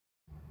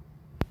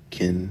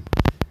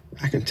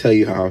I can tell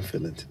you how I'm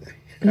feeling today.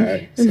 All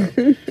right, so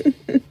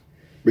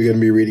we're going to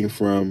be reading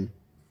from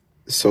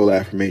the Soul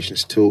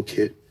Affirmations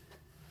Toolkit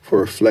for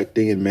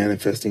Reflecting and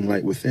Manifesting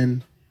Light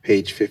Within,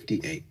 page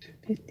 58.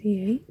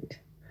 58.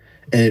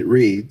 And it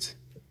reads,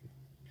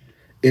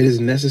 "It is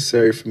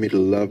necessary for me to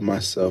love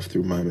myself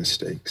through my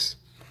mistakes.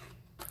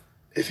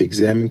 If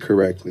examined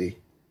correctly,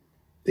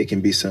 they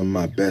can be some of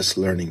my best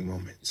learning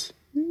moments."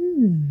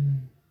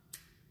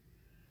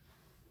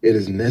 It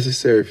is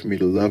necessary for me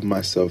to love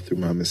myself through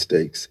my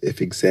mistakes.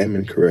 If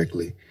examined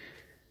correctly,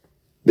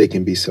 they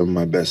can be some of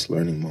my best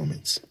learning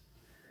moments.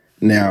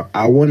 Now,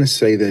 I want to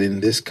say that in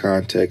this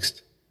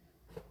context,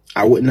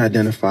 I wouldn't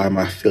identify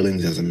my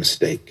feelings as a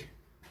mistake,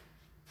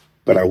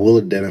 but I will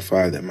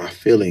identify that my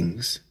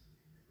feelings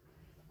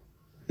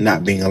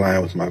not being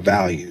aligned with my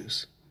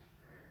values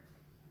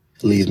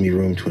leaves me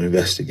room to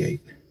investigate.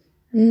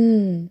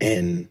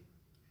 And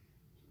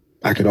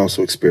I could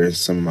also experience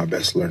some of my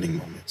best learning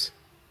moments.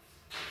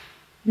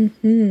 All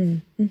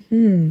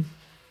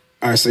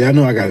right, so y'all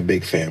know I got a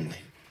big family.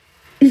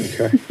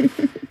 Okay.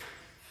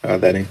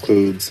 That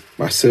includes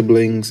my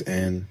siblings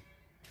and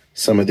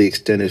some of the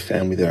extended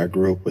family that I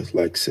grew up with,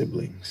 like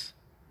siblings.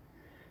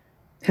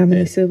 How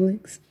many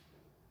siblings?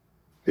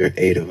 There are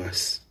 8 of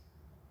us.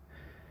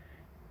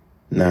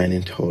 9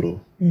 in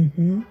total.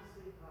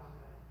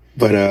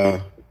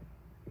 But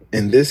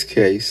in this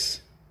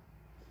case,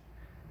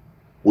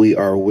 we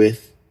are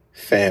with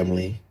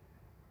family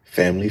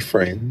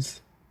friends.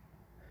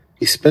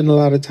 We spend a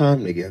lot of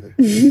time together.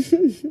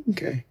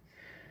 Okay.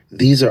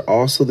 These are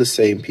also the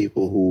same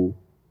people who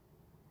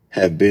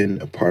have been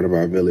a part of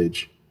our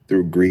village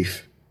through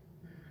grief,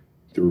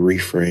 through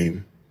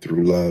reframe,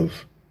 through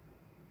love.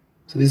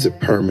 So these are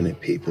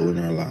permanent people in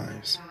our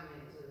lives.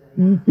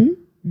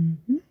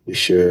 We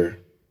share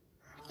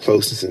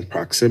closeness and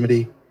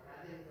proximity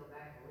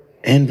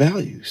and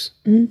values.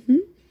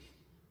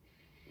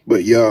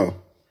 But y'all,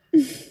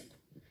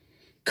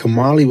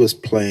 Kamali was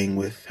playing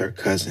with her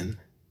cousin,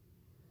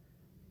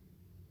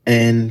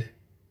 and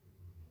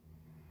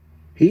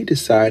he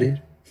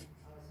decided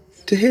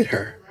to hit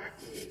her.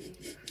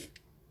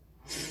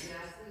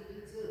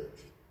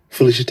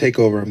 Felicia, take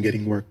over. I'm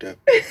getting worked up.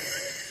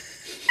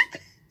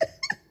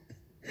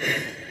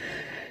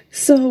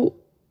 So,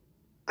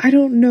 I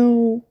don't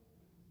know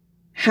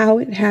how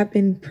it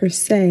happened per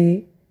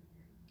se.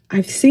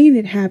 I've seen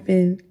it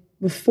happen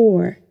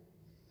before.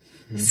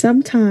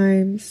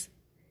 Sometimes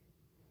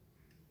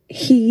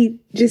he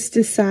just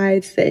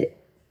decides that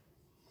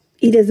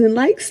he doesn't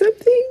like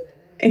something,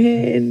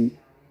 and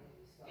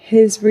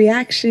his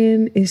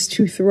reaction is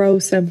to throw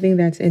something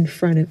that's in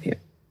front of him.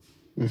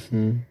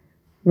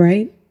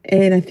 Right?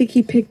 And I think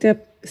he picked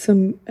up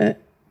some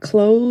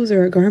clothes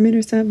or a garment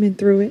or something and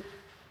threw it.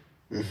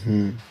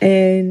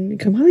 And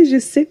Kamali's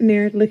just sitting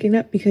there looking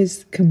up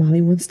because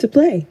Kamali wants to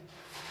play.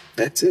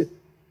 That's it.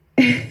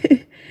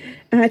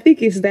 And I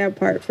think it's that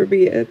part for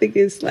me. I think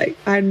it's like,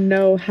 I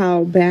know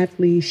how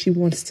badly she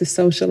wants to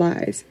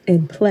socialize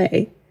and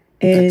play.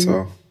 And That's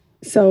all.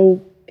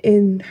 so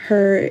in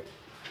her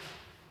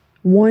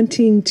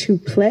wanting to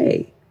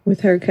play with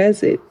her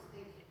cousin,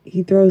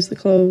 he throws the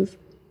clothes.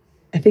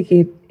 I think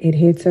it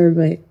hits her,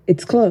 but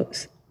it's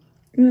close.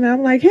 And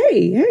I'm like,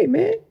 hey,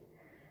 man.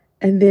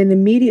 And then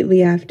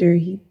immediately after,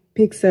 he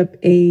picks up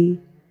a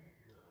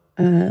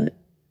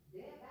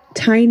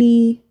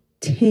tiny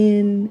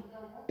tin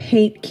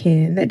paint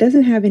can that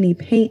doesn't have any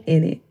paint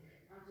in it.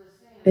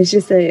 It's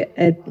just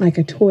like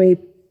a toy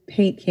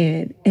paint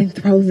can, and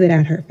throws it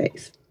at her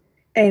face.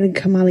 And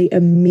Kamali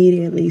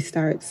immediately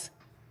starts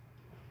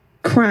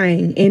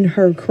crying in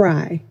her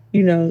cry.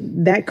 You know,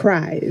 that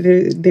cry.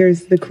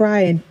 There's the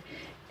cry,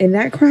 and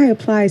that cry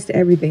applies to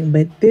everything.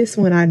 But this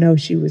one, I know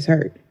she was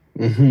hurt.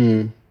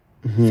 Feelings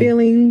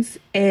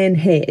and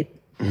head.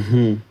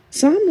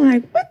 So I'm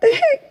like, what the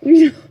heck?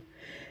 You know?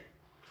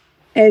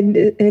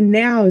 And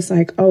now it's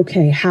like,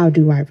 okay, how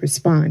do I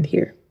respond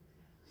here?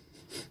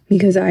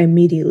 Because I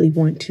immediately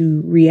want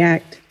to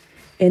react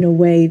in a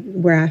way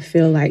where I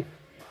feel like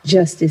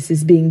justice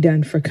is being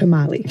done for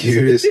Kamali. You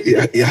hear this?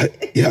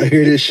 Y'all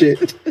hear this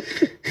shit?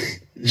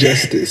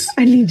 Justice.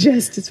 I need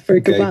justice for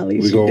Kamali.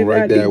 We're gonna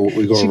write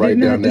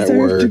down that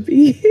word. To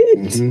be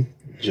hit.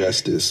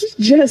 Justice.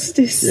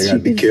 Justice. You gotta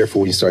be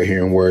careful when you start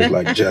hearing words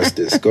like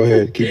justice. Go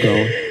ahead, keep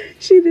going.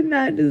 She did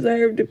not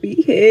deserve to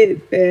be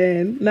hit,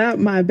 man. Not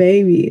my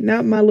baby.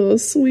 Not my little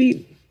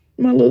sweetie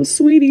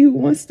who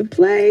wants to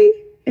play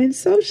and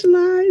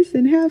socialize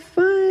and have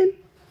fun.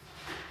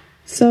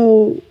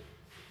 So,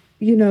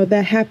 you know,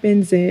 that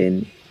happens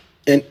in...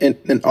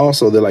 And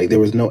also, there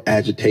was no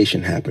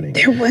agitation happening.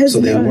 There was So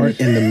they none. weren't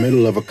in the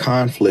middle of a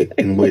conflict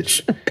in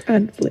which...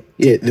 conflict.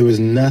 Yeah, there was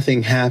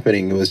nothing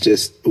happening. It was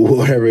just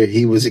whatever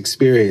he was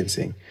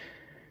experiencing.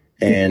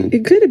 And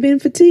it could have been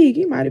fatigue.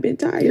 He might have been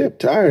tired. Yeah,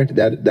 tired.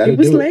 It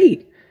was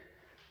late.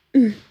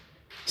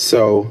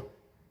 So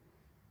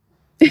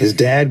his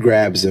dad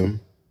grabs him,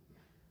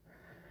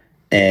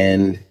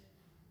 and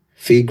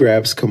Fee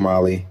grabs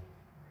Kamali,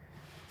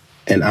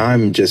 and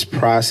I'm just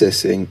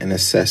processing and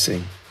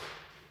assessing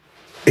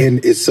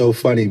And it's so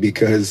funny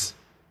because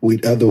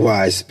we'd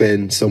otherwise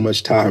spend so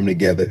much time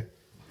together.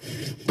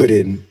 But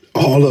in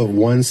all of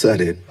one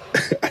sudden,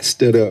 I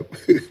stood up,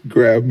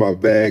 grabbed my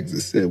bags,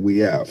 and said,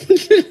 "We out."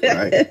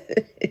 Right?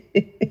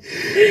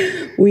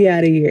 We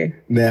out of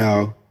here.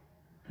 Now,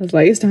 I was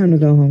like, it's time to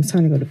go home. It's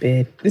time to go to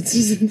bed. It's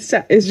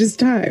just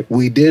time.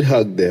 we did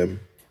hug them.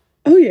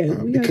 Oh, yeah.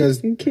 We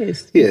because got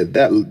kissed. Yeah,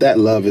 that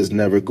love is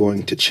never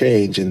going to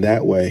change in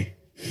that way.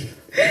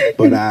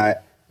 But I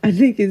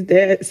think his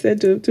dad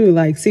said to him, too,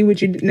 like, see what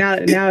you did. Now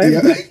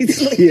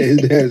everybody's like, yeah, his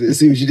dad,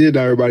 see what you did,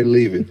 now everybody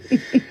leaving.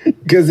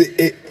 Because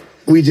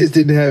we just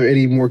didn't have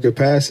any more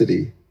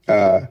capacity.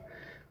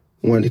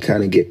 Wanted to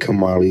kind of get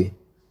Kamali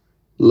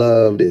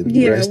loved and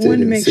rested wanted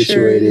to and make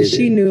situated. sure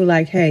she knew,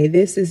 like, hey,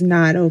 this is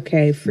not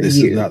okay for This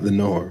you. is not the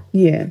norm.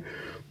 Yeah.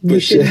 You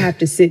shouldn't have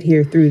to sit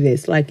here through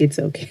this. Like, it's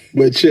okay.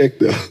 But check,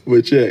 though.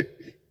 But check.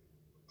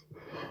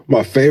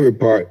 My favorite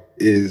part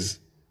is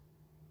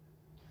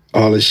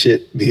all the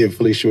shit me and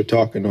Felicia were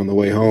talking on the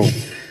way home.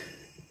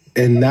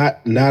 And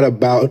not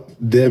about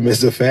them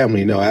as a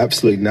family. No,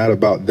 absolutely not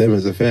about them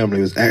as a family.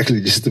 It was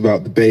actually just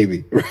about the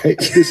baby, right?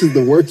 This is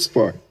the worst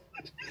part.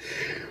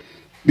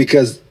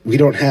 Because we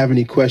don't have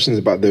any questions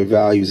about their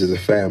values as a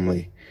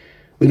family.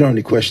 We don't have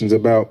any questions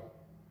about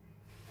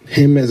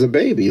him as a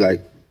baby.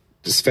 Like,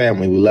 this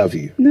family, we love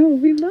you. No,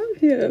 we love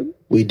him.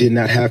 We did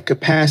not have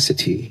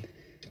capacity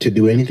to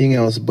do anything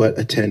else but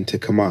attend to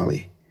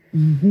Kamali.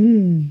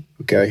 Mm-hmm.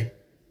 Okay?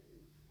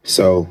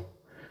 So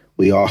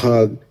we all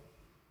hugged.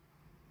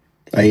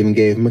 I even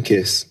gave him a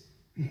kiss.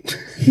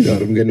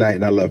 Told him good night,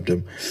 and I loved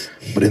him.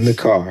 But in the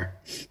car,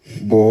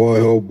 boy,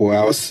 oh boy,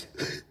 I was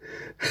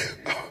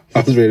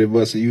ready to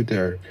bust a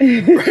U-turn.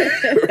 We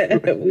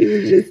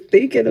were just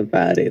thinking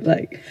about it.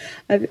 Like,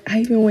 I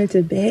even went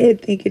to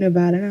bed thinking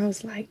about it. And I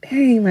was like,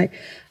 dang, like,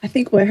 I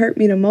think what hurt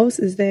me the most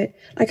is that,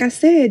 like I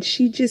said,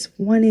 she just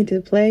wanted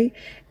to play.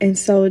 And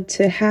so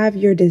to have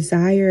your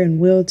desire and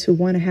will to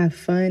want to have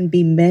fun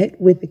be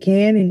met with the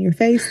can in your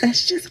face,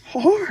 that's just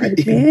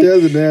hard, man. It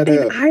doesn't add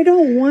up. I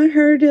don't want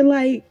her to,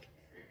 like,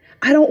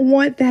 I don't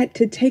want that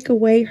to take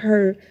away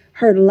her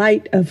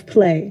light of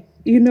play.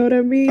 You know what I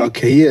mean?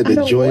 Okay, yeah,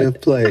 the joy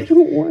of play. I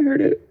don't want her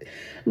to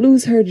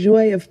lose her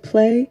joy of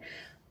play.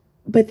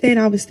 But then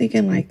I was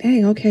thinking, like,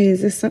 dang, okay,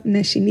 is this something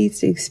that she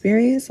needs to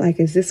experience? Like,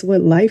 is this what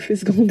life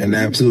is going to be? And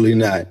absolutely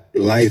not.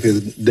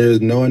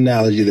 There's no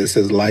analogy that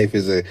says life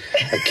is a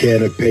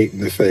can of paint in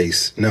the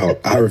face. No,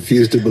 I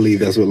refuse to believe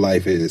that's what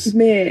life is.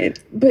 Man,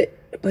 but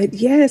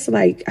yes,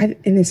 like, and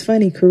it's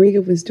funny,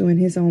 Kariga was doing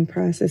his own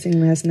processing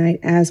last night,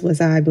 as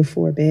was I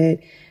before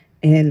bed.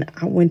 And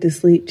I went to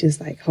sleep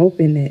just like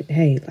hoping that,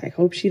 hey, like,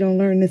 hope she don't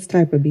learn this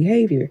type of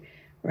behavior,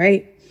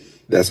 right?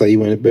 That's how you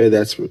went to bed?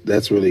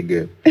 That's really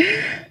good.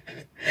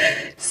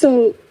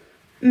 So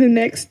the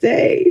next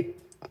day,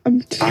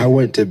 I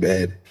went to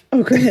bed.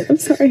 Oh, go ahead. I'm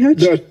sorry.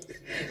 How'd you?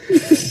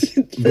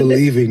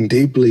 Believing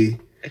deeply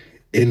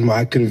in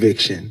my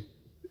conviction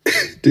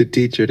to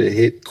teach her to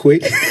hit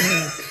quick.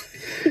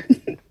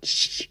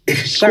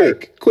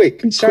 Sharp.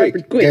 Quick.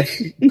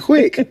 Quick.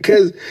 Quick,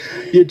 because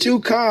you're too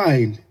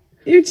kind.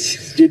 You're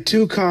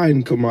too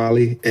kind,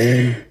 Kamali,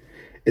 and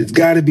it's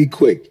got to be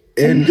quick.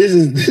 And this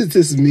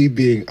is me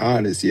being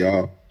honest,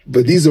 y'all.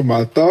 But these are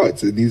my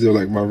thoughts, and these are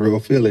like my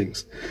real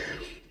feelings.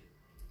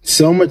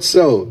 So much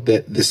so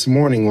that this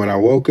morning when I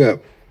woke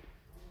up,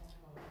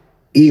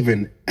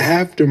 even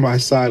after my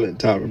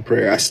silent time in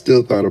prayer, I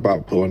still thought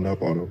about pulling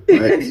up on him,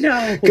 right?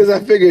 No. Because I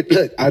figured,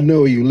 look, I know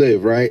where you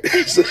live, right?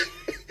 So,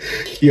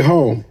 you're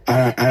home.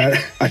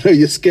 I know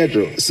your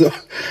schedule. So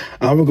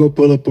I'm going to go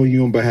pull up on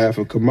you on behalf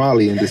of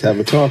Kamali and just have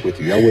a talk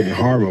with you. I wouldn't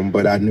harm him,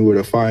 but I knew where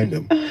to find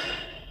him.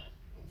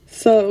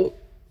 So.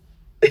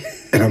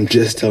 And I'm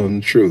just telling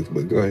the truth,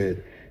 but go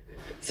ahead.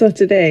 So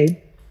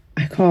today,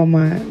 I called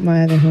my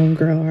other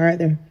homegirl, our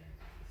other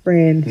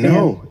friend.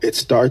 No, it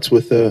starts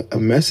with a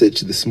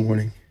message this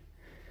morning.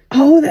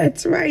 Oh,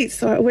 that's right.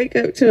 So I wake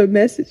up to a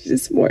message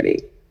this morning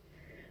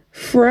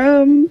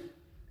from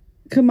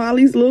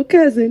Kamali's little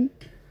cousin.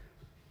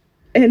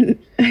 And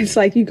it's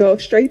like, you go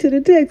straight to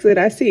the text and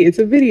I see it's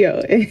a video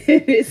and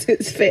it's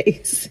his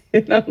face.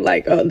 And I'm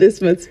like, oh,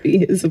 this must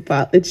be his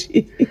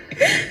apology.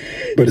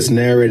 But it's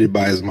narrated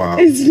by his mom.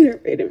 It's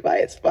narrated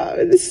by his mom.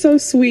 And it's so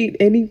sweet.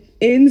 And he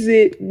ends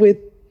it with,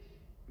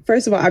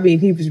 first of all, I mean,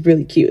 he was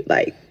really cute.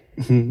 Like,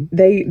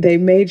 they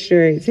made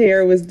sure his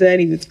hair was done.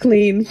 He was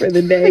clean for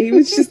the day. He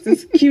was just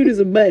as cute as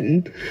a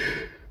button.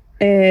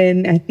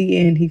 And at the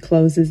end, he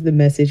closes the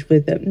message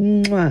with a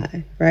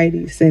mwah, right?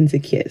 He sends a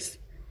kiss.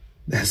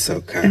 That's so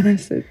kind. And I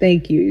said,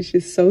 thank you. It's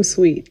just so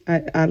sweet.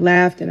 I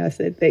laughed and I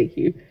said, thank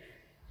you.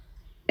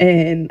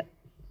 And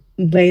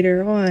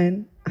later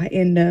on, I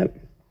end up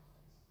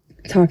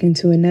talking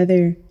to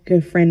another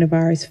good friend of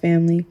ours,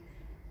 family.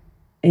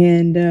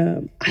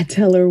 And I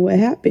tell her what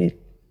happened.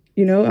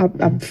 You know,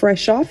 I'm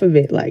fresh off of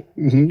it. Like,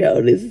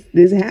 yo,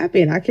 this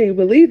happened. I can't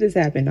believe this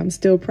happened. I'm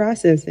still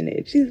processing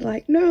it. She's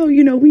like, no,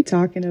 you know, we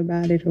talking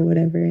about it or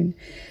whatever. And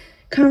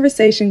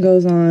conversation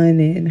goes on,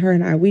 and her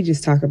and I, we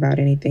just talk about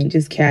anything,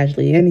 just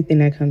casually, anything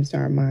that comes to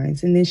our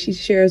minds. And then she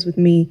shares with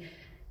me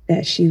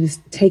that she was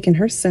taking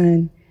her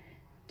son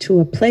to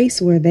a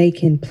place where they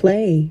can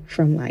play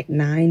from like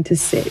 9 to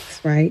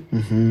 6, right?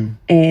 And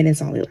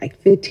it's only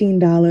like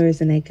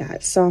 $15, and they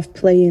got soft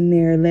play in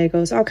there,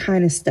 Legos, all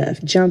kind of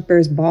stuff,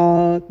 jumpers,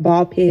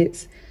 ball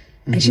pits.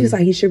 And she was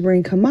like, you should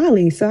bring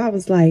Kamali. So I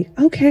was like,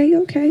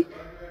 okay.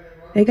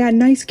 They got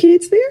nice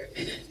kids there?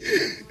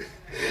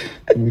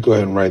 Let me go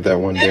ahead and write that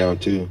one down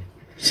too.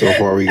 So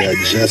far we got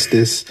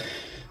justice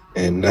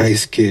and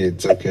nice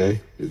kids,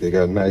 okay? They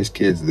got nice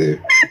kids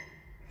there.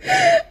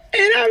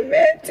 And I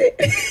meant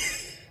it.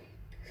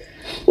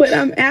 What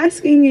I'm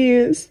asking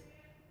is,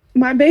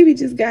 my baby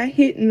just got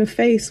hit in the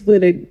face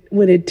with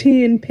a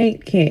tin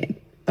paint can,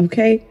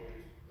 okay?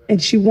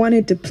 And she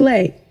wanted to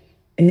play,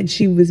 and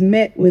she was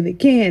met with a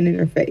can in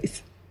her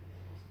face.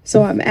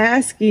 So I'm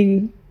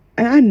asking,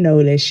 I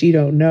know that she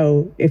don't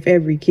know if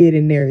every kid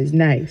in there is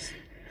nice.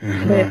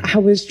 But I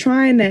was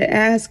trying to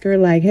ask her,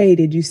 like, hey,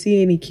 did you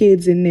see any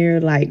kids in there,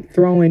 like,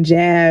 throwing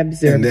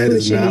jabs or and that pushing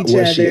is not each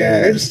what other? she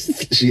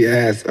asked. She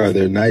asked, are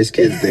there nice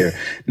kids there?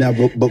 Now,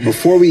 but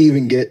before we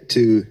even get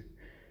to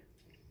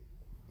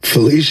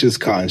Felicia's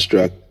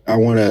construct, I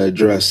want to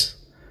address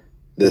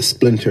the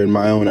splinter in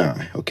my own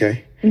eye,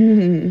 okay?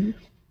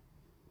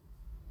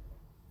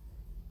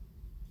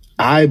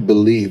 I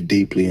believe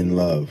deeply in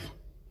love.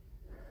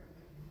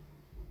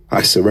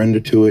 I surrender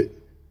to it.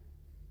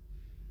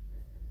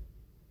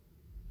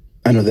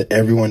 I know that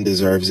everyone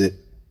deserves it.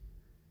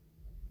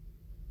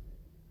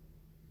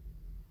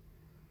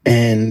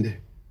 And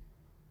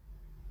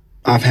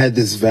I've had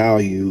this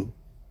value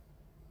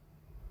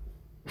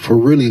for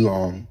really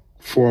long,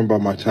 formed by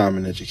my time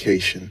in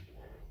education,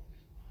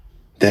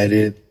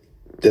 that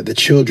the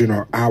children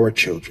are our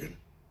children,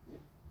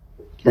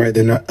 right?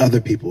 They're not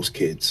other people's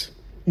kids.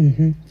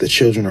 The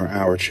children are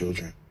our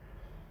children.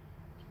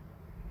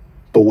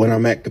 But when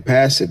I'm at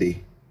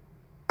capacity,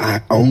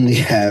 I only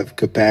have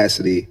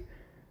capacity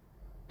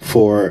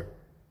for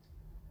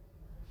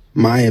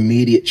my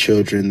immediate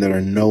children that are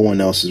no one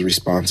else's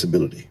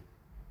responsibility.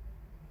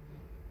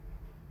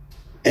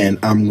 And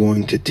I'm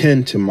going to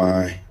tend to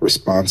my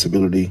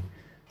responsibility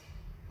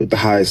with the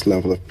highest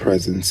level of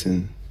presence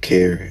and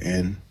care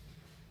and,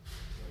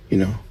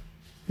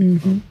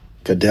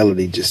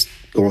 fidelity, just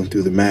going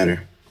through the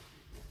matter.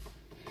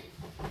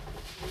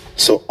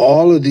 So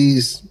all of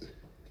these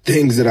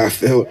things that I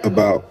felt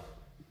about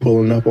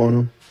pulling up on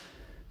them,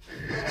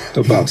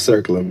 about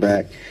circling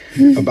back,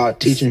 about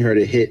teaching her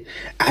to hit.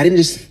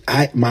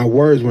 My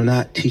words were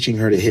not teaching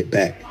her to hit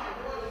back.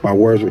 My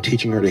words were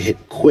teaching her to hit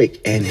quick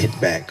and hit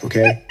back,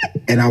 okay?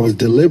 And I was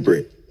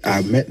deliberate.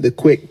 I meant the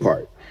quick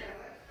part.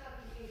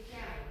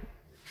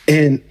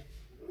 And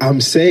I'm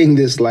saying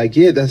this like,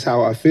 yeah, that's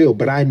how I feel.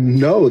 But I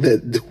know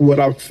that what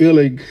I'm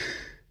feeling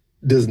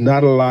does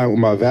not align with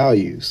my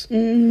values.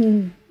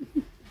 And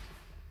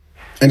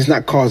it's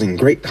not causing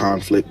great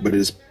conflict, but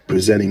it's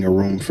presenting a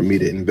room for me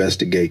to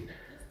investigate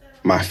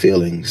my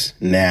feelings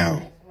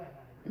now,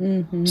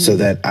 so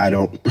that I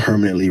don't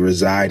permanently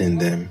reside in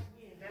them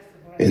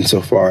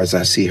insofar as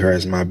I see her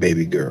as my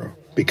baby girl,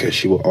 because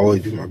she will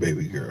always be my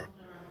baby girl.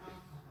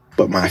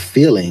 But my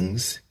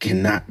feelings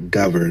cannot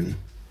govern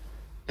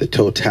the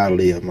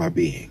totality of my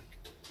being.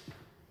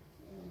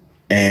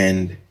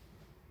 And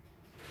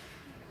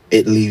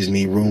it leaves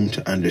me room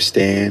to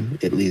understand.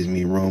 It leaves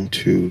me room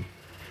to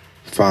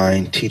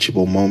find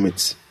teachable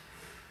moments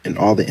in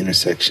all the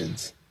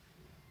intersections.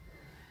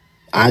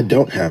 I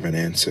don't have an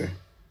answer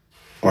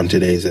on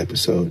today's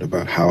episode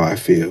about how I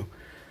feel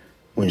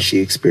when she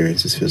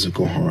experiences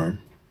physical harm.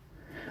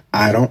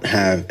 I don't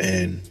have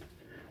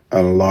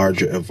a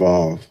larger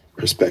evolved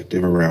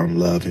perspective around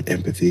love and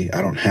empathy.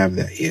 I don't have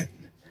that yet.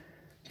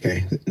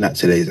 Okay, not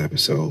today's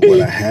episode. What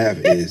I have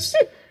is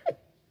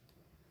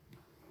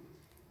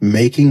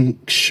making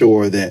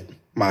sure that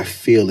my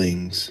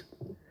feelings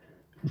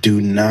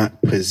do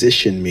not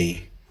position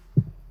me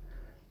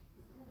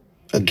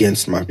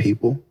against my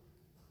people.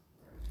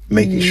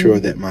 Making sure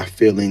that my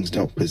feelings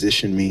don't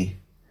position me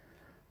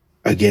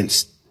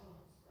against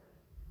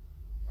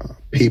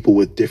people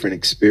with different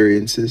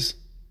experiences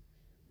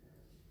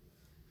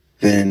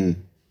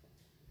than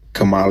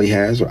Kamali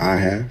has, or I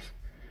have,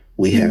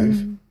 we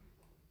have.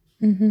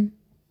 And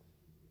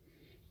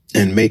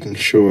making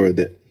sure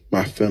that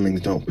my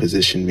feelings don't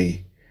position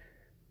me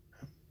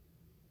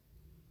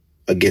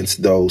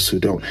against those who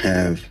don't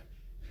have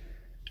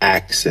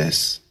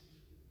access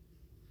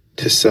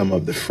to some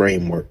of the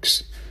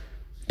frameworks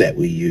that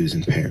we use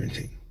in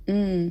parenting.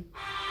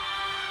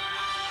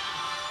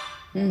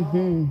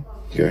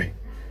 Okay.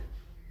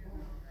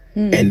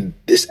 And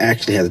this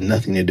actually has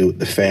nothing to do with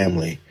the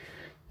family.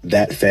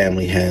 That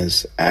family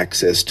has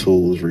access,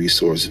 tools,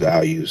 resource,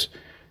 values.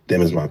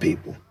 Them as my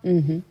people.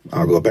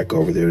 I'll go back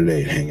over there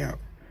today and hang out.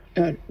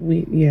 I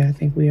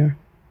think we are.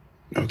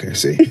 Okay,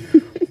 see.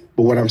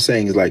 But what I'm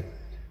saying is like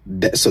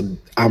that. So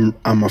I'm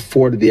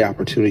afforded the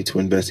opportunity to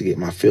investigate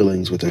my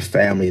feelings with a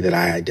family that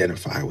I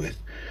identify with.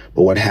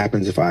 But what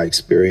happens if I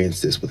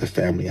experience this with a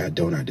family I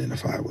don't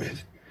identify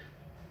with?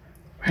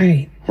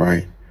 Right.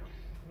 Right.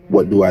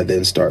 What do I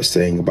then start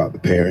saying about the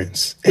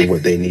parents and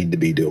what they need to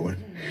be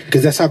doing?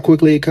 Because that's how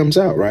quickly it comes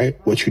out, right?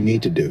 What you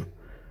need to do,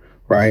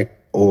 right?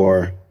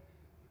 Or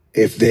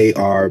if they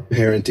are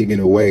parenting in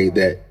a way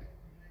that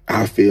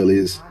I feel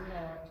is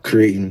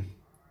creating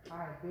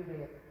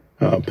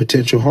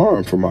potential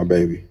harm for my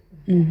baby,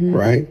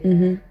 right?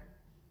 And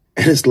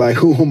it's like,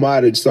 who am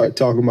I to start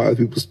talking about other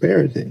people's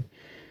parenting,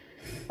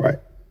 right?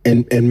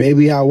 And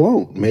maybe I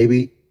won't.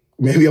 Maybe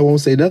I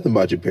won't say nothing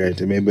about your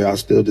parenting. Maybe I'll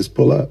still just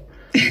pull up.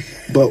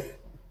 But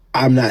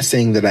I'm not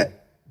saying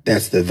that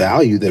that's the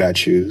value that I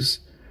choose.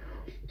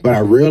 But I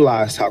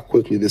realized how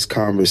quickly this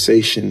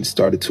conversation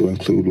started to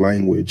include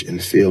language and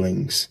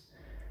feelings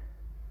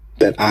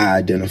that I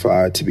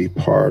identified to be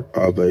part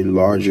of a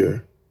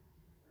larger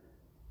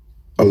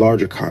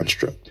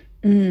construct.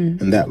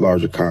 And that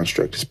larger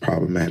construct is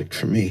problematic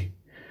for me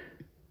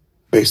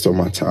based on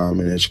my time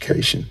in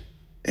education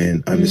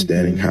and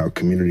understanding how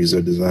communities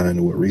are designed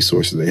and what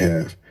resources they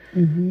have.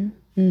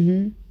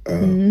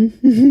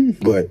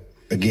 But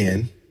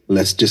again,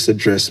 let's just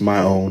address my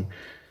own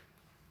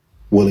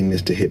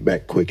willingness to hit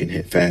back quick and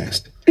hit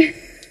fast.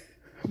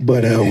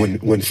 But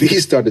when Fee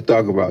started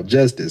talking about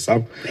justice,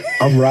 I'm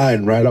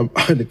riding, right? I'm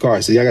in the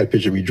car. See, I got a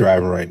picture of me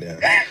driving right now.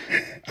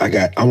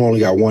 I'm only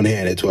got one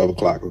hand at 12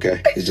 o'clock,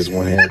 okay? It's just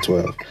one hand at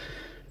 12.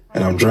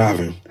 And I'm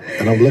driving.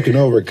 And I'm looking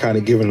over, kind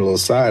of giving a little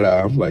side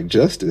eye. I'm like,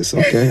 justice,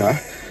 okay. I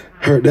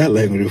heard that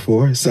language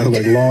before. It sounds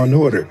like Law and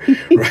Order,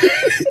 right?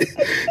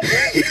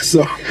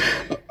 So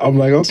I'm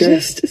like, okay.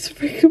 Justice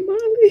for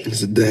Kamali. I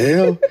said, the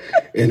hell?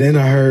 And then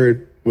I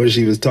heard when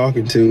she was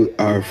talking to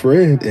our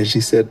friend, and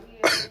she said,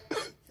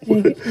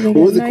 what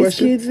was the nice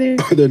question? Kids there?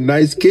 Are there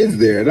nice kids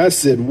there? And I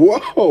said,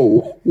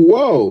 whoa.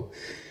 Whoa.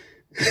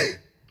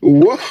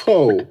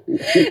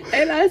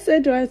 And I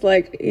said to her, I was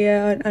like,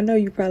 yeah, I know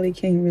you probably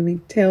can't really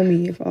tell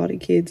me if all the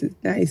kids is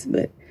nice,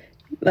 but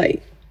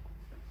like,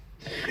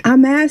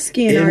 I'm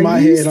asking, in my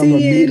head, I'm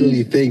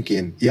immediately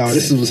thinking, y'all,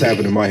 this is what's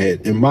happening in my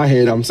head. In my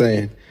head, I'm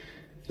saying,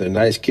 there are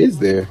nice kids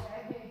there.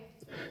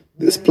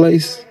 This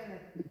place,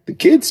 the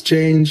kids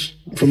change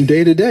from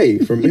day to day,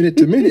 from minute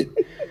to minute.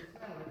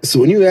 So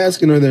when you're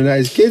asking, are there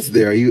nice kids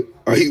there? Are you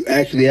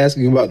actually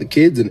asking about the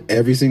kids and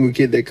every single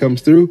kid that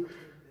comes through?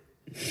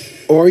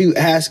 Or are you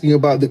asking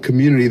about the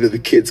community that the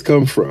kids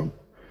come from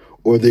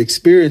or the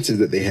experiences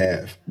that they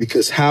have?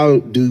 Because how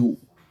do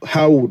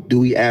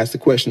we ask the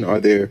question, are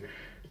the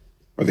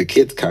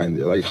kids kind?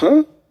 They're like,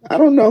 huh? I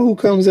don't know who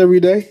comes every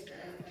day.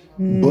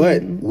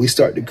 But we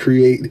start to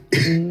create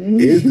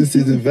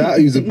instances and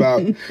values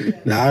about,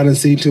 now I done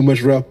seen too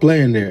much rough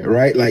playing there,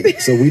 right?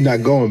 Like, so we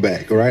not going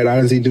back, right? I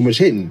done seen too much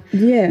hitting.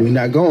 Yeah. We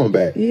not going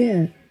back.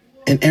 Yeah.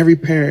 And every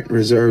parent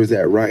reserves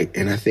that right.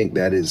 And I think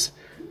that is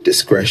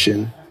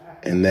discretion,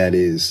 and that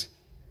is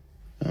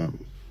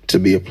to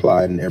be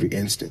applied in every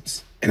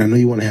instance. And I know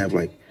you want to have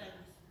like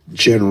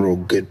general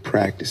good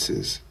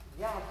practices,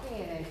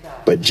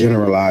 but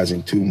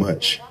generalizing too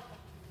much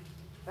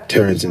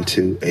turns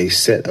into a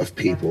set of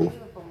people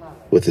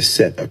with a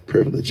set of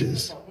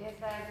privileges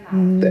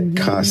that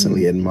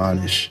constantly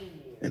admonish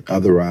and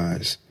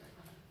otherize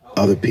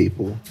other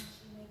people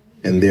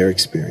and their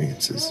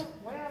experiences.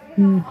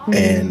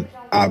 And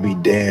I'll be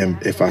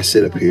damned if I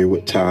sit up here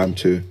with time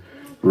to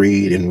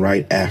read and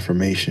write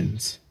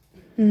affirmations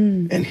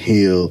and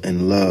heal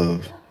and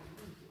love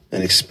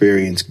and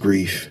experience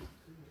grief,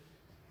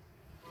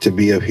 to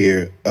be up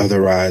here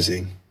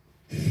otherizing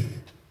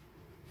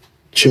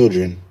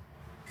children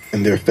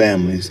and their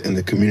families and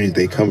the communities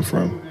they come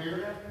from.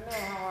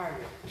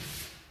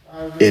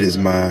 It is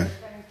my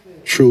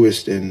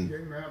truest and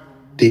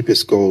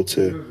deepest goal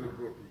to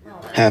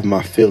have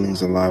my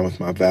feelings align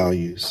with my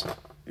values.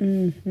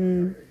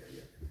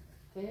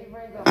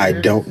 I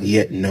don't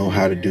yet know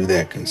how to do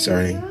that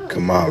concerning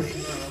Kamali.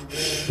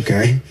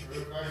 Okay?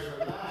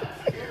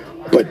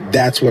 But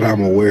that's what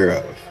I'm aware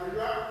of.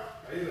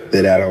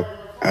 That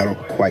I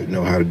don't quite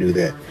know how to do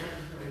that.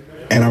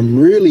 And I'm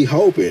really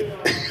hoping,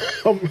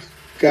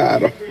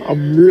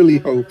 I'm really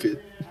hoping.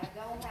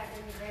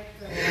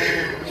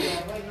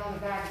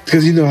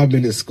 Because I've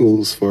been in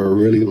schools for a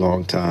really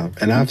long time,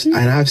 and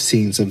I've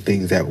seen some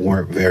things that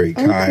weren't very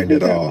kind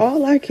at all.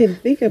 All I can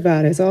think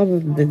about is all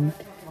of the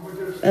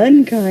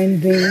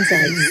unkind things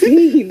I've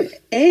seen,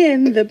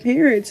 and the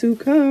parents who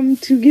come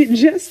to get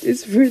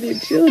justice for their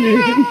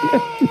children.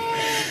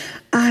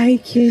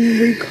 I can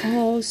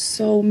recall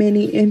so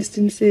many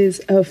instances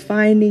of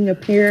finding a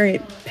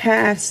parent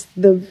past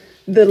the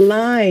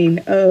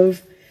line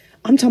of,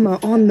 I'm talking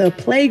about on the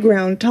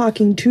playground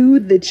talking to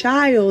the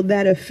child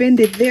that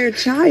offended their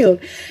child.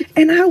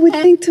 And I would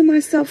think to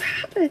myself,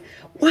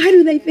 why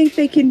do they think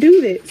they can do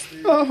this?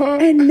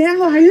 And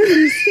now I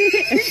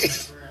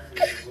understand.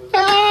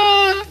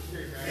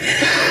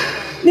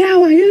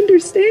 Now I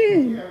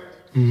understand.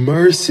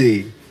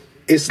 Mercy.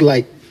 It's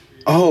like,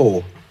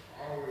 oh,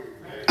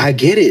 I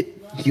get it.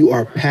 You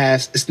are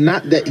past. It's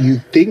not that you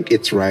think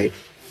it's right.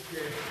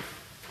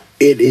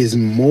 It is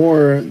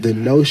more the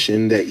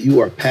notion that you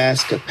are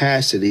past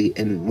capacity,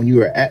 and when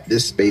you are at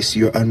this space,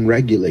 you're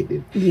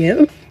unregulated.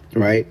 Yep.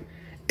 Right?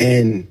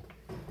 And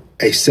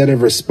a set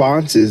of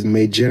responses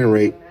may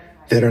generate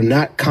that are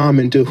not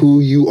common to who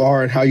you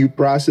are and how you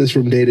process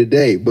from day to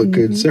day, but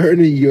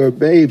concerning your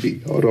baby.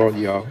 Hold on,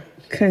 y'all.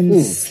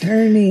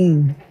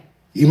 Concerning.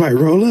 You might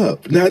roll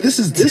up. Now, this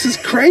is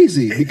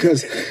crazy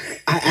because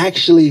I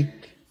actually,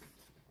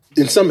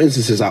 in some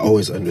instances, I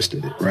always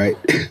understood it, right?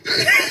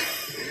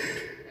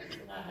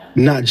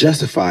 Not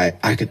justify it.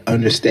 I can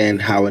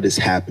understand how it is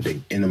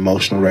happening in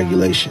emotional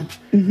regulation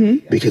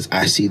because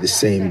I see the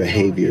same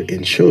behavior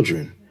in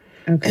children.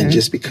 Okay. And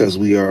just because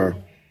we are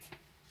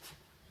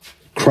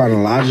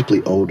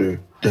chronologically older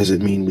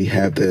doesn't mean we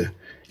have the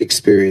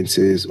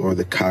experiences or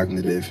the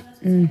cognitive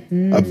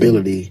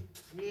ability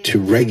to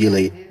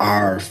regulate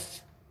our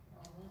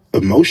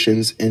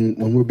emotions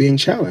when we're being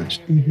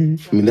challenged. I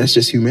mean, that's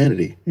just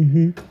humanity.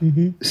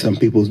 Some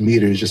people's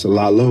meter is just a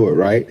lot lower,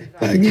 right?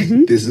 Like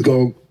this is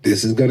going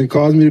to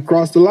cause me to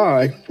cross the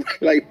line.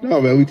 Like,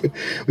 no, man,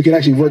 we can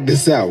actually work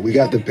this out. We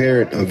got the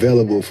parent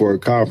available for a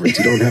conference.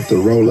 You don't have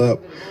to roll up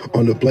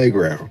on the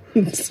playground.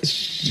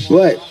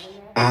 But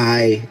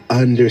I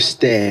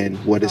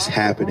understand what is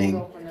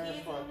happening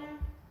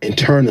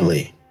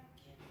internally,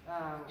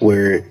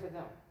 where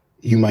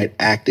you might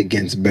act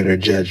against better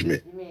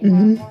judgment.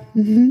 And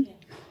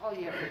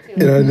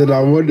then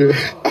I wonder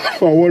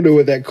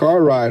what that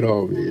car ride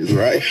home is,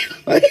 right?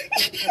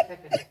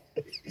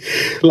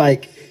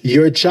 Like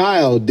your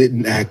child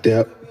didn't act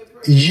up.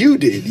 You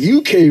did.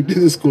 You came to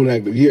the school and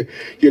acted up.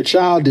 Your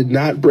child did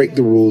not break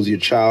the rules. Your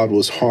child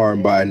was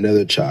harmed by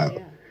another child.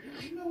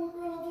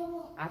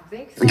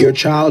 Your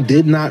child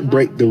did not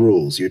break the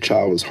rules. Your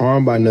child was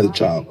harmed by another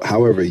child.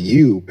 However,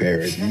 you,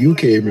 parent, you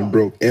came and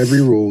broke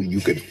every rule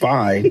you could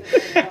find.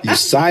 You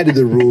cited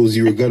the rules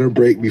you were going to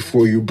break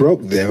before you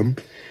broke them.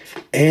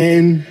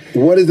 And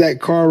what is that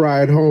car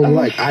ride home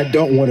like? I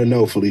don't want to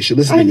know, Felicia.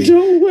 Listen to me. I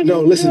don't want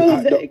to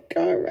know that that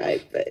car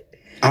ride, but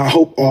I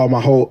hope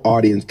my whole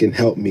audience can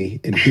help me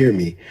and hear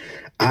me.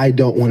 I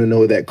don't want to know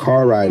what that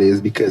car ride is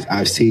because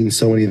I've seen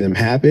so many of them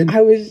happen.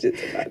 I was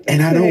just about to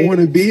and I don't want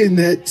to be in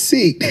that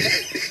seat.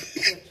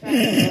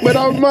 But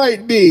I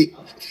might be.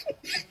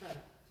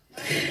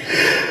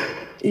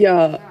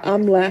 Y'all,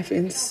 I'm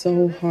laughing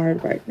so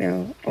hard right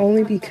now,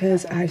 only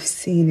because I've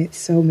seen it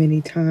so many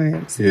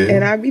times. Yeah.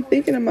 And I be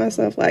thinking to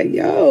myself, like,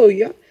 yo,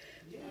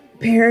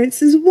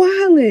 parents is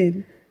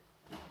wildin'.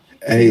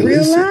 Hey, Real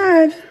listen.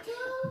 life.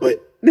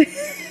 But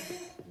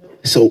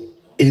so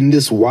in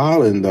this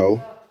wilding,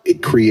 though,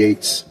 it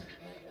creates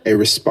a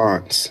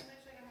response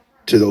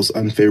to those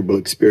unfavorable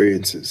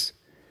experiences.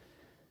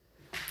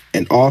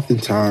 And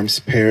oftentimes,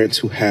 parents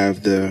who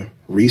have the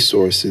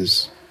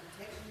resources,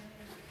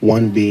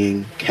 one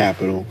being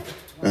capital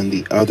and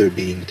the other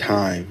being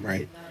time,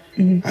 right?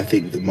 I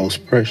think the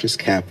most precious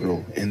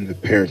capital in the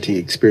parenting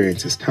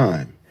experience is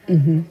time.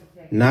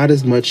 Not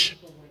as much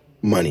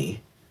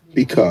money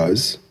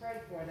because,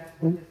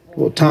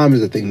 well, time is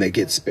the thing that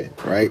gets spent,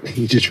 right?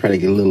 You just try to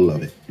get a little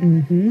of it.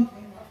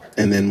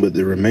 And then with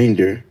the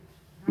remainder,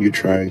 you're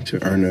trying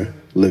to earn a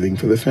living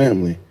for the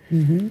family.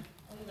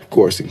 Of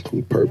course,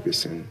 include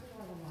purpose and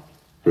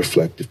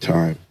reflective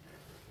time.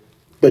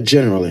 But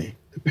generally,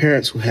 the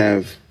parents who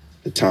have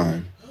the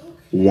time,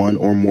 one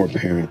or more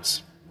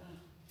parents,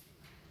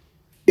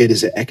 it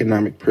is an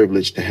economic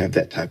privilege to have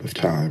that type of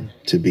time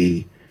to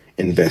be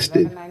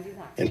invested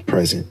and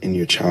present in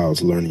your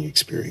child's learning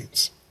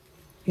experience.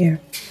 Yeah.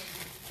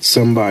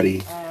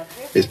 Somebody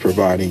is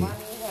providing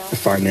the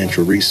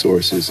financial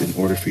resources in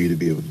order for you to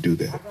be able to do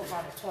that.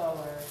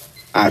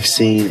 I've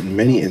seen in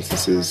many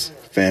instances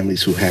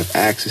families who have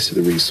access to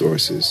the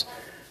resources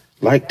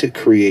like to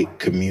create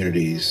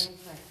communities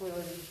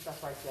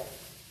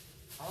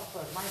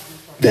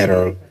that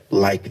are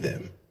like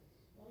them,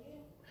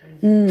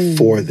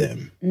 for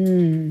them.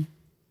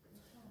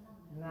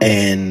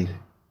 And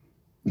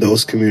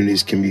those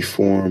communities can be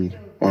formed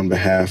on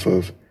behalf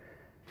of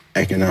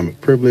economic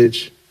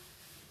privilege.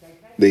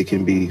 They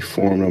can be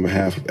formed on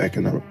behalf of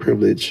economic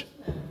privilege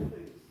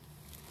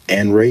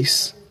and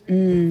race.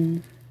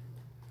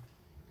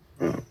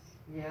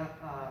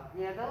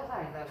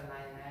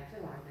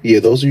 Yeah,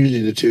 those are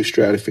usually the two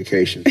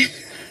stratifications.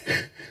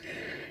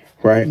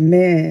 Right?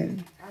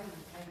 Man.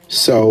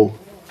 So,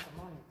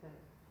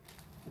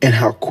 and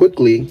how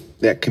quickly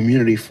that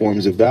community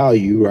forms a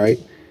value, right?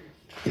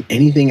 And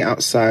anything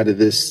outside of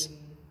this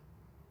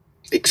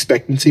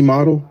expectancy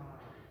model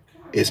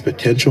is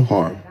potential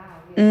harm.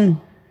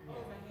 And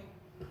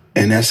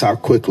that's how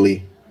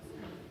quickly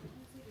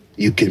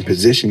you can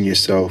position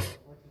yourself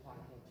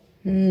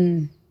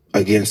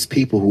against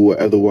people who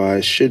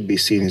otherwise should be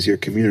seen as your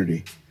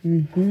community.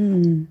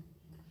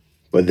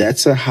 But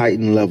that's a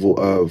heightened level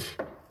of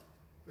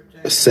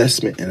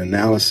assessment and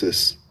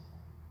analysis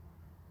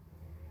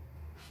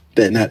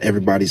that not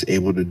everybody's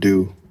able to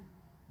do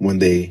when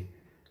they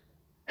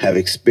have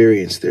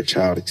experienced their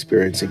child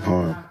experiencing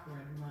harm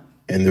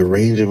and the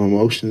range of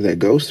emotions that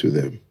goes through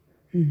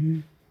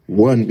them.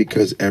 One,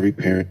 because every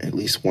parent at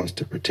least wants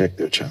to protect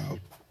their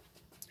child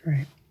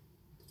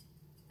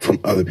from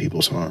other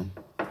people's harm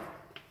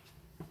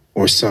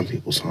or some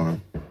people's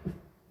harm.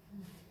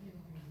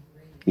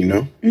 You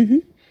know?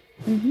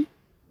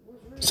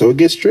 So it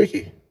gets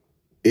tricky.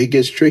 it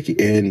gets tricky.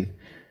 And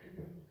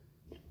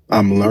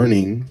I'm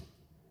learning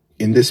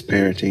in this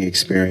parenting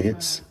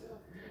experience,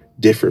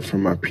 different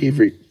from my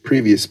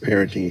previous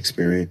parenting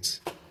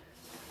experience,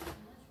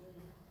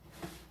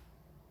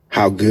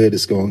 how good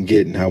it's going to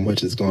get and how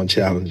much it's going to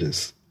challenge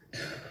us.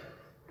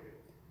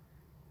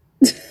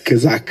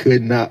 Because I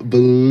could not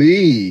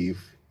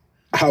believe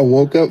I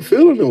woke up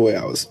feeling the way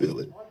I was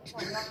feeling.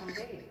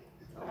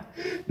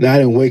 Now, I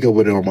didn't wake up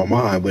with it on my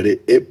mind, but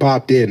it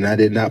popped in and I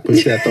did not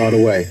push that thought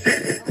away.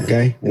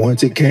 Okay?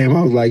 Once it came,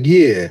 I was like,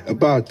 yeah,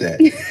 about that.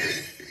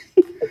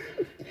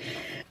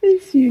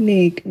 It's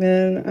unique,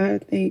 man. I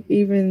think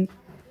even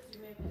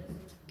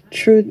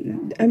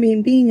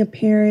being a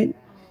parent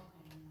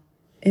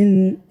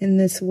in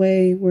this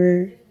way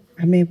where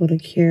I'm able to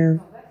care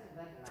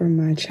for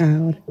my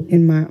child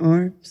in my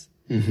arms.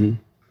 Mm-hmm.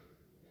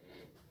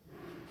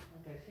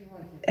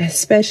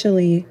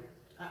 Especially,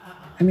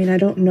 I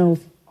don't know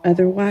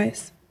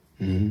otherwise,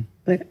 mm-hmm.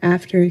 but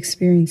after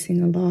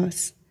experiencing a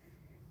loss,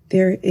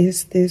 there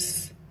is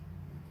this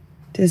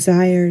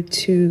desire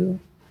to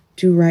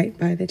do right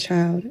by the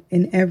child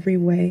in every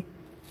way,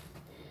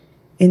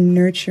 in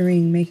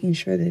nurturing, making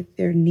sure that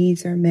their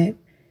needs are met,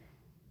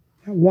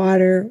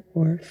 water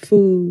or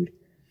food,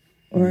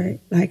 or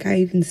like I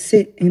even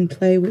sit and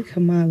play with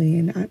Kamali,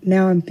 and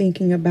now I'm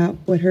thinking about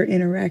what her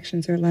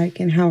interactions are like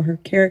and how her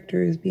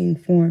character is being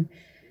formed.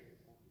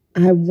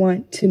 I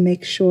want to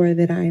make sure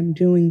that I am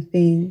doing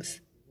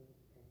things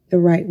the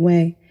right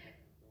way.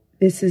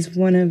 This is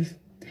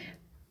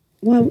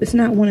it's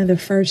not one of the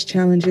first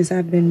challenges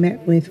I've been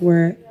met with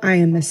where I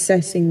am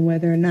assessing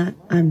whether or not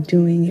I'm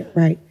doing it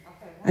right.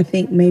 I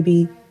think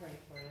maybe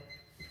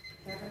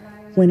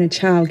when a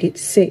child gets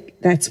sick,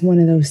 that's one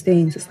of those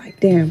things. It's like,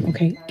 damn,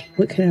 okay,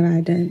 what could have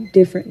I done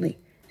differently?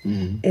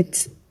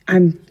 Mm-hmm.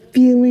 I'm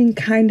feeling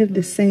kind of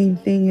the same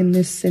thing in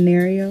this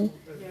scenario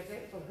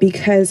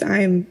because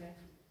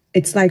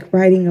it's like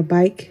riding a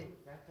bike.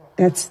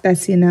 That's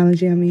the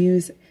analogy I'm going to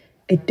use.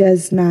 It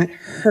does not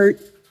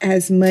hurt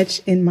as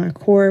much in my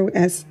core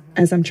as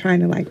I'm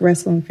trying to like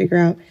wrestle and figure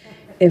out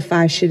if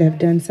I should have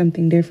done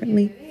something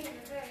differently.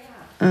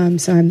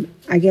 So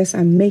I guess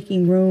I'm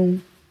making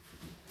room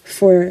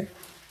for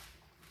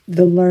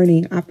the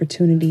learning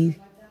opportunity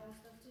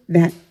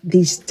that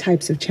these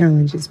types of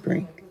challenges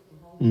bring.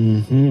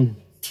 Mm-hmm.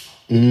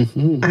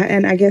 Mm-hmm.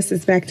 And I guess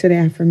it's back to the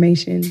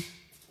affirmation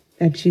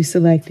that you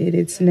selected.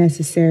 It's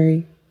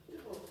necessary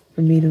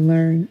for me to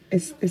learn.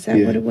 Is that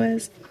what it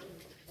was?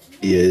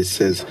 Yeah, it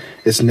says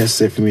it's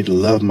necessary for me to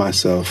love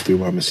myself through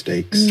my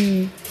mistakes.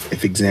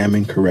 If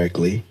examined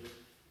correctly,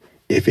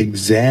 that's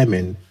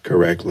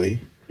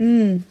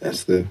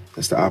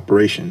the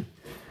operation.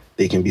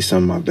 They can be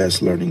some of my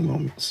best learning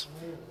moments.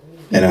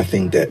 And I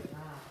think that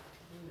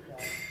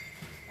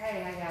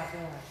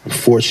I'm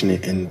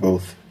fortunate and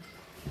both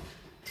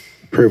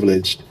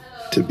privileged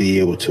to be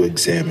able to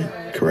examine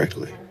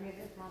correctly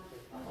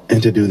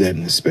and to do that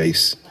in a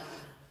space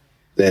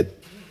that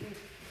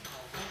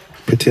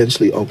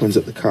potentially opens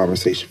up the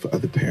conversation for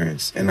other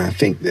parents. And I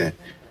think that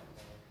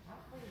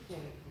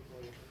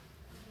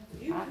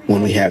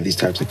when we have these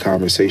types of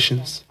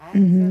conversations,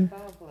 mm-hmm.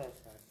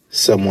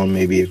 someone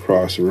may be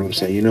across the room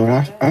saying,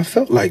 I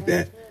felt like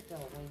that,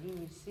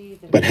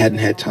 but hadn't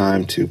had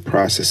time to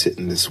process it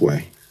in this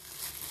way.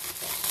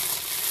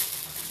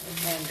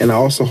 And I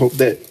also hope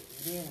that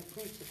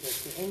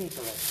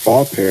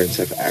all parents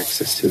have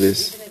access to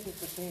this,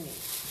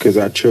 because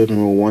our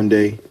children will one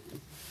day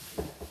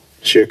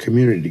share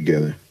community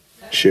together,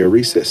 share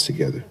recess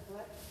together.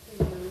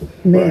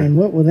 Man, right?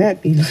 What will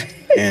that be like?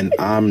 And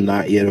I'm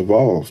not yet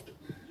evolved.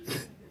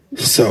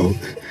 So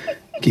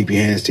keep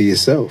your hands to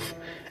yourself.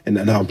 And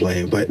now I'm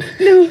playing, but...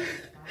 No,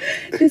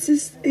 it's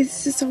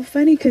just so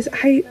funny because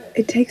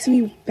it takes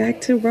me back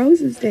to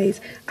Rose's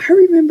days. I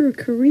remember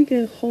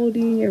Kariga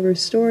holding a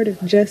restorative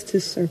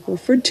justice circle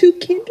for 2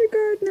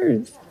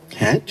 kindergartners.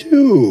 Had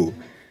to.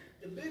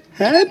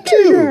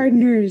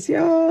 Kindergartners,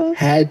 y'all.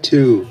 Had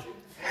to.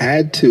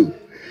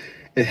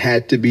 It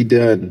had to be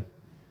done.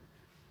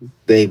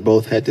 They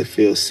both had to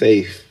feel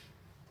safe,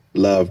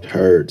 loved,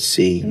 heard,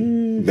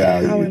 seen,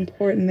 valued. How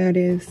important that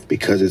is.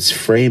 Because it's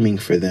framing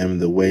for them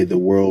the way the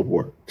world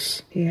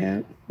works.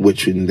 Yeah.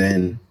 Which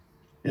then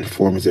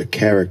informs their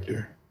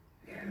character.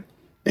 Yeah.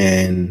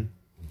 And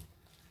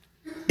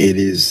it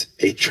is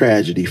a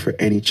tragedy for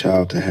any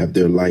child to have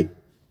their light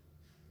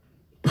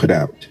put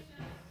out.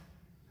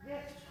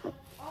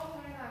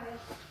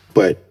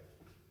 But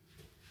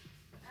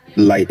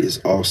light is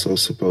also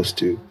supposed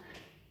to,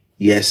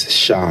 yes,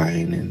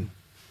 shine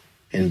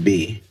and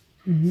be.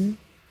 Mm-hmm.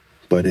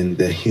 But in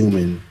the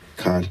human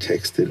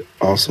context, it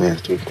also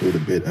has to include a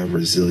bit of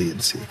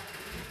resiliency.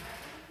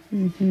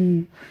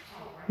 Mm-hmm.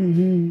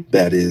 Mm-hmm.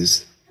 That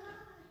is,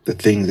 the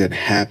things that are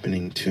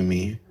happening to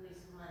me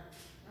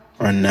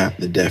are not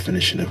the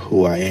definition of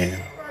who I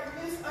am.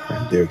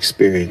 Right? They're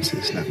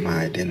experiences, not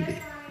my identity.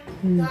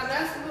 Mm.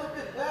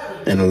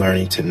 And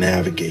learning to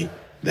navigate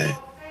that.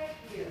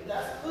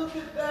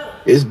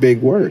 It's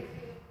big work.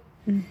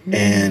 Mm-hmm.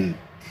 And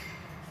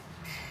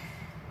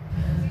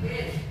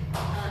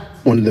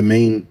one of the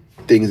main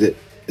things that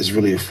is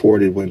really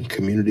afforded when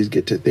communities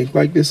get to think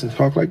like this and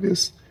talk like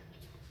this,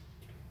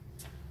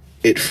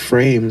 it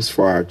frames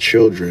for our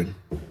children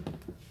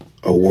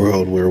a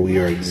world where we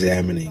are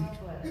examining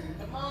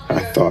our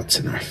thoughts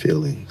and our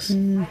feelings.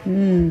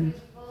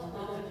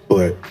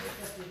 But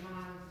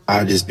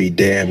I'll just be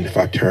damned if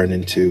I turn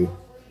into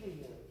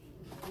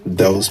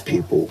those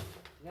people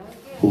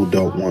who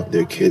don't want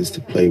their kids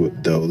to play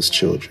with those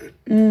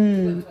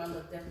children.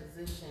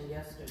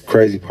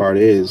 Crazy part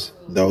is,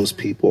 those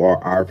people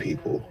are our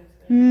people,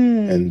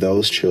 and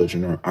those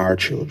children are our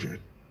children.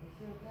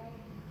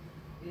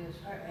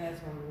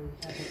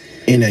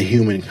 In a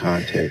human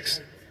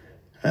context.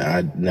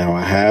 Now,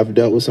 I have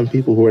dealt with some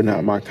people who are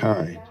not my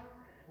kind,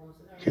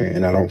 okay,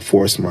 and I don't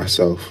force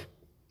myself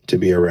to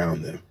be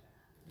around them.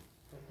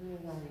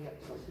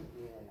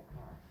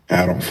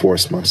 I don't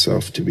force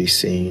myself to be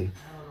seen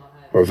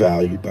or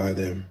valued by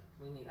them.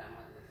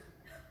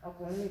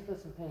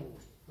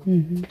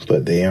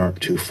 But they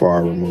aren't too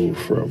far removed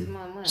from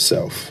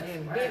self.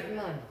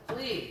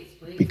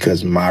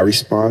 Because my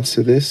response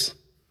to this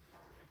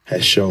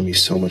has shown me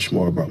so much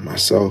more about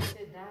myself,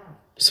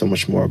 so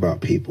much more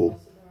about people,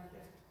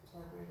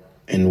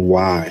 and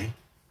why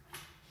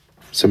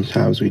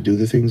sometimes we do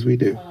the things we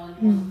do.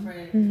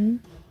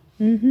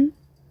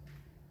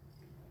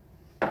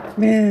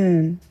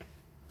 Man,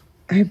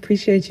 I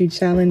appreciate you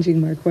challenging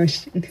my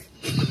question.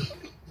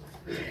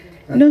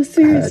 No,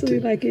 seriously,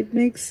 like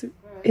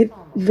it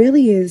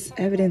really is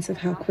evidence of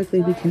how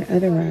quickly we can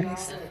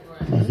otherize.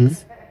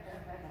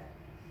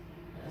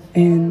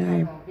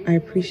 And I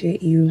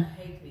appreciate you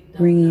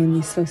bringing in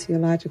the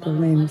sociological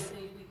lens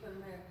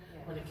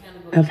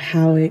of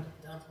how it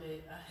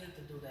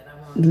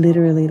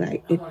literally,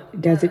 like, it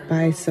does it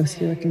by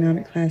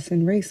socioeconomic class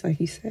and race, like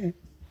you said.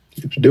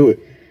 You have to do it.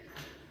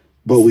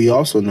 But we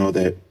also know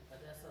that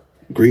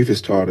grief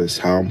has taught us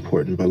how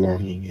important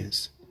belonging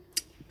is.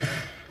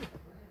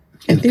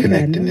 And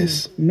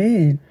connectedness.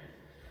 Man.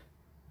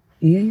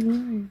 Yeah, you're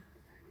right.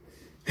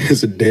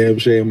 It's a damn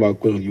shame how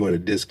quickly you want to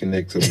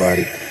disconnect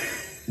somebody.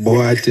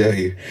 Boy, I tell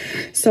you.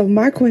 So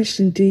my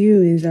question to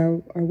you is,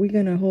 are we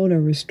going to hold a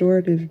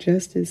restorative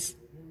justice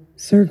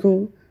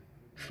circle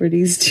for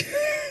these two?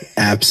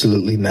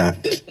 Absolutely not.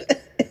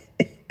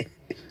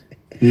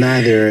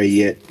 Neither are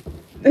yet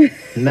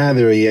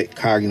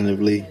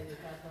cognitively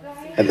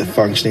at the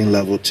functioning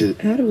level to...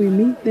 How do we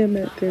meet them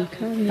at their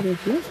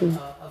cognitive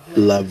level?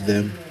 Love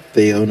them.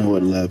 They all know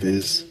what love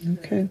is.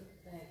 Okay.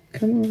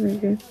 Come on,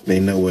 Reagan. They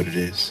know what it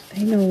is.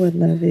 They know what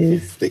love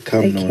is. They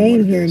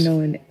came here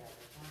knowing it.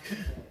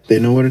 They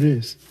know what it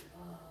is.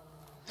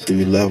 So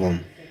you love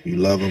them. You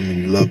love them, and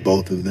you love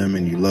both of them,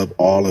 and you love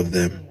all of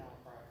them.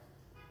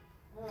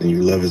 And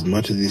you love as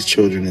much of these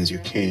children as you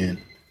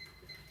can.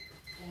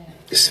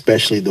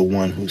 Especially the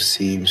one who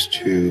seems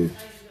to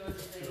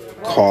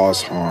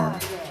cause harm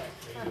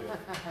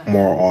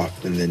more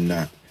often than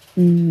not.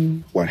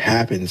 What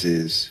happens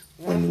is,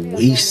 when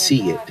we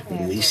see it,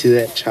 when we see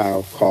that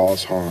child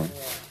cause harm,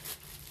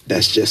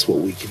 that's just what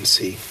we can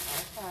see.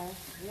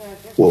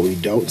 What we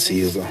don't see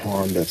is the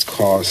harm that's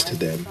caused to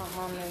them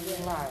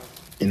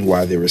and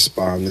why they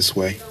respond this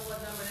way.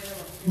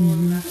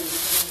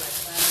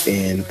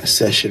 In a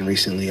session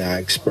recently, I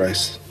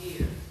expressed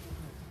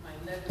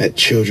that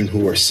children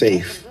who are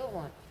safe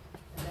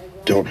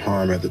don't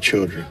harm other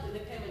children.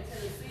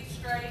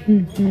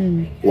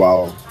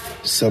 While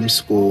some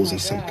schools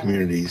and some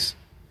communities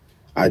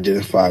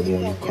identify the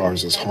one who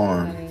causes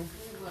harm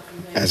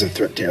as a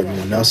threat to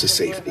everyone else's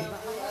safety,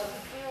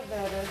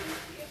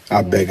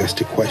 I beg us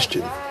to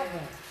question,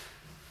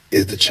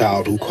 is the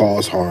child who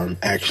caused harm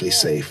actually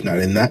safe? Not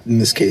in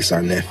this case,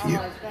 our nephew.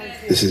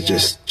 This is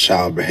just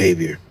child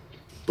behavior.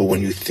 But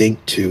when you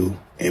think to,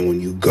 and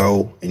when you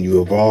go and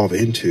you evolve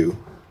into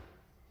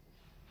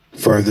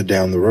further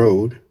down the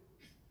road,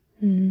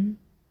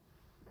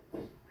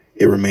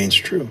 it remains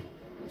true.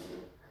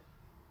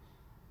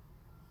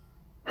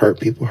 Hurt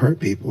people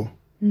hurt people.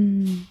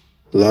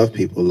 Love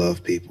people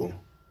love people.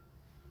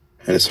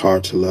 And it's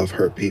hard to love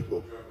hurt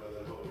people.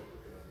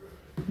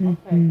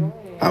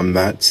 I'm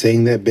not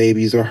saying that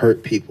babies are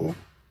hurt people.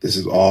 This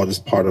is all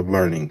just part of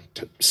learning.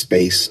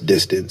 Space,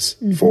 distance,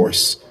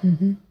 force.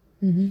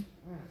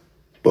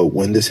 But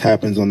when this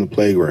happens on the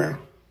playground,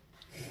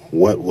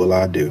 what will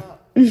I do?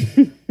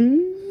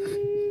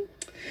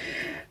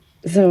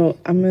 So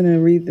I'm going to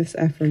read this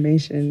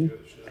affirmation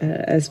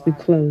as we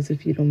close,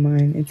 if you don't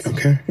mind.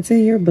 It's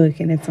in your book,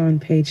 and it's on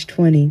page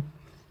 20.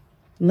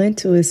 Lent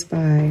to us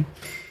by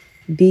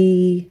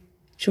the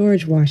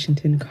George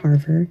Washington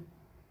Carver.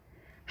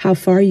 How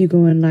far you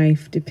go in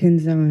life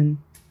depends on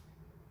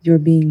your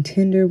being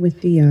tender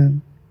with the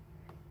young,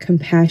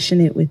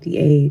 compassionate with the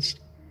aged,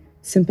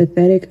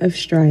 sympathetic of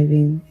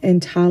striving,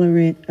 and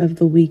tolerant of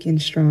the weak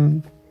and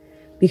strong.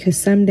 Because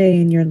someday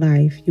in your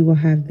life, you will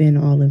have been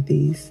all of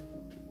these.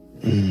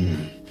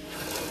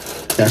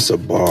 That's a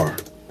bar.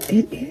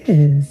 It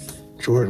is. Jordan